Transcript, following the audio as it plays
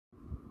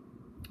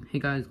Hey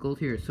guys, Gold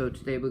here. So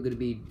today we're going to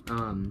be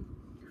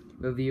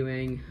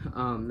reviewing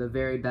the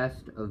very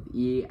best of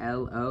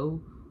ELO,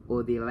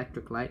 or the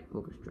Electric Light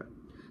Orchestra.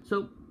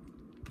 So,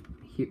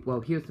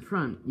 here's the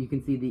front. You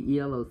can see the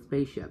ELO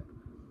spaceship,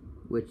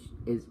 which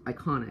is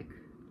iconic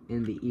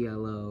in the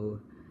ELO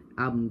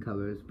album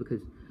covers, because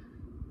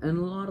in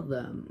a lot of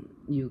them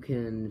you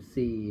can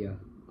see,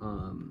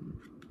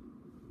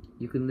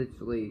 you can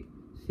literally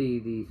see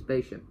the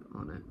spaceship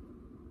on it,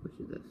 which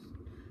is this.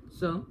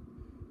 So,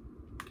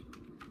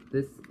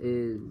 this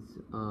is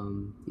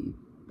the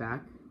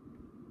back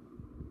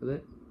of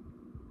it.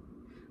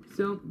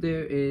 So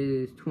there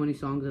is 20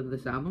 songs of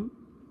this album,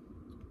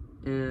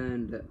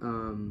 and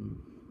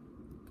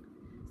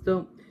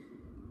so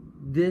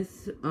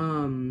this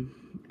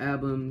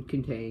album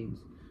contains,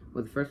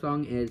 well, the first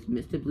song is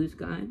Mr. Blue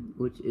Sky,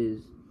 which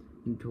is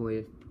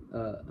notorious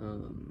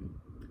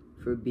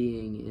for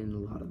being in a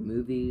lot of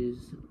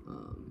movies.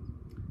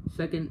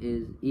 Second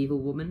is Evil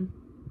Woman.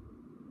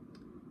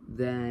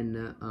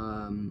 Then,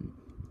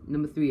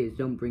 number 3 is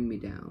Don't Bring Me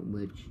Down,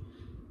 which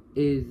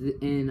is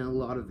in a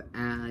lot of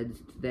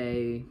ads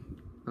today.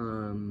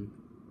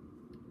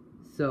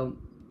 So,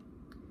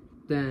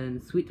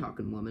 then Sweet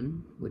Talkin'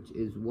 Woman, which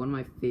is one of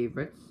my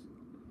favorites.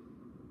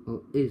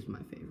 Well, is my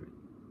favorite.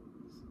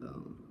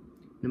 So,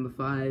 number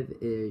 5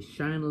 is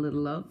Shine a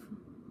Little Love.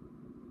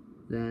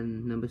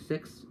 Then, number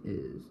 6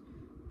 is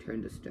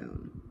Turn to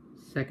Stone.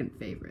 Second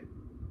favorite.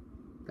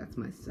 That's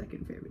my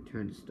second favorite,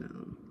 Turn to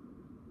Stone.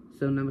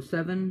 So number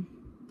 7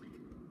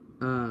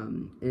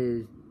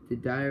 is the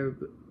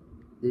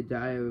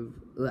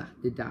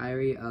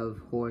Diary of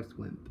Horace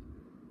Wimp.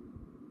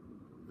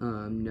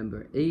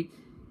 Number 8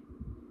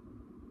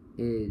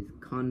 is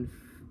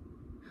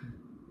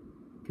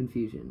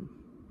Confusion.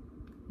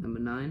 Number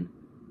 9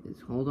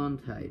 is Hold On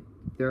Tight.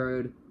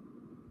 Third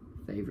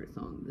favorite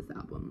song of this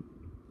album.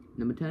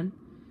 Number 10,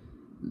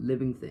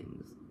 Living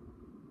Things.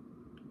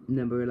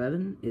 Number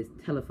 11 is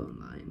Telephone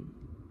Line,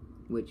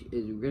 which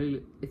is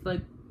really, it's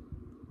like,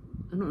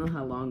 I don't know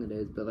how long it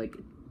is, but like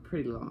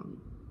pretty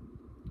long.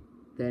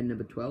 Then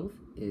number 12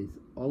 is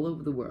All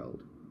Over the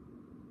World.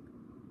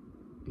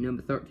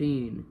 Number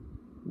 13,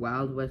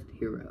 Wild West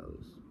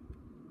Heroes.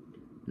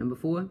 Number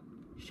 4,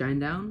 Shine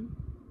Down.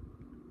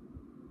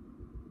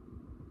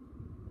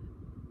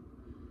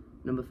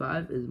 Number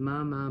 5 is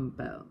Ma Ma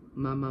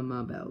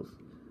Bells.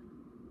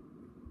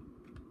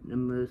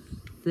 Number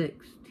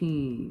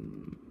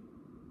 16.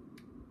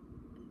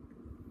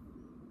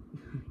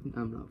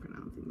 I'm not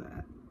pronouncing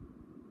that.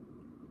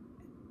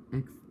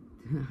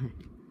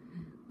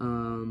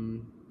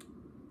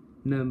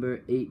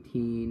 Number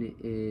 18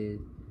 is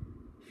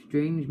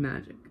Strange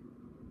Magic.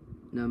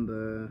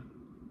 Number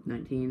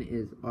 19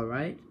 is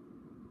Alright.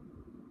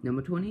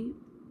 Number 20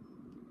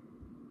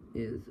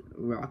 is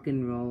Rock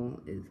and Roll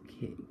is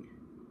King.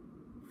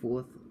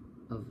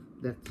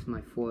 That's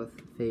my 4th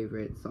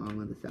favorite song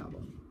on this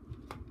album.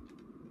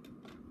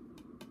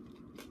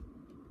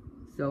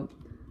 So,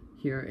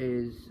 here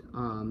is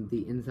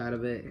the inside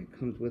of it. It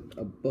comes with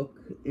a book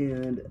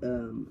and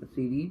a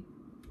CD.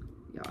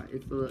 Yeah,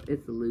 it's loose.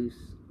 It's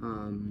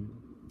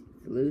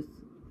loose.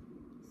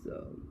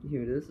 So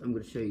here it is. I'm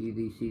going to show you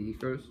the CD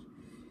first.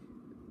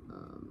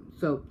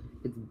 So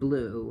it's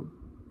blue,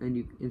 and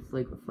it's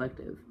like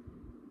reflective.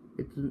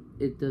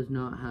 It does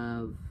not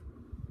have,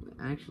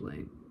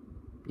 actually,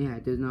 yeah,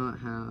 it does not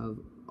have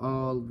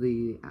all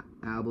the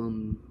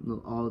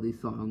all these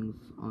songs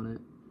on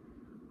it.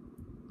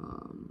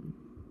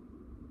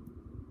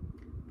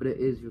 But it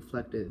is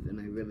reflective, and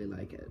I really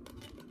like it.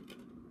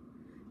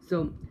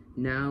 So,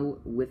 now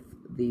with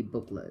the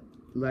booklet.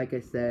 Like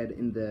I said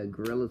in the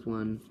Gorillaz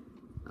one,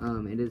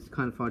 it is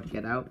kind of hard to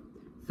get out.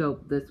 So,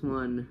 this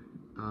one,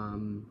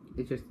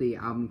 it's just the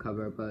album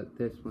cover, but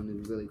this one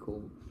is really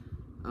cool.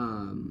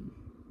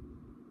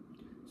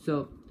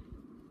 So,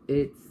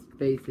 it's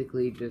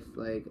basically just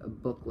like a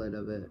booklet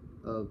of it,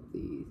 so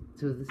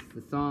this is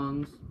the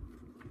songs.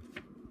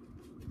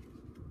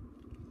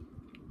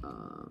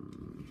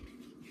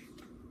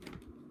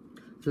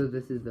 So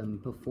this is them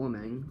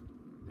performing,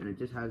 and it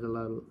just has a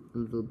little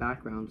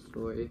background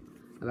story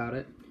about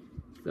it.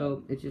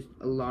 So it's just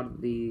a lot of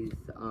these,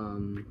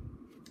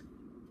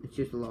 it's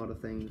just a lot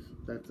of things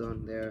that's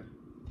on there.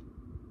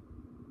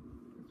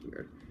 It's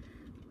weird.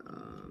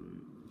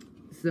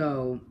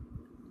 So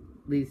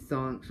these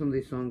songs, some of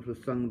these songs were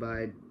sung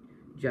by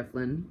Jeff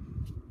Lynne,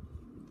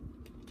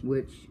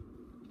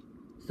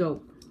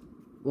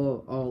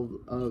 well, all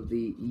of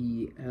the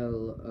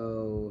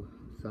ELO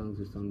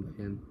songs are sung by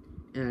him.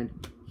 And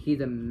he's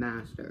a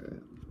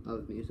master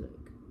of music,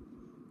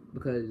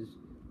 because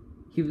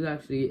he was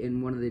actually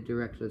in one of the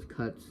director's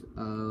cuts.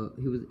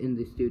 He was in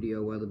the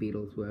studio while the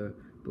Beatles were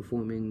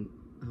performing,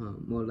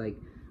 more like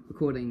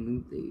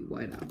recording the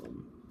White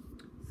Album.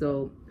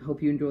 So, hope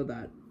you enjoyed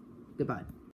that. Goodbye.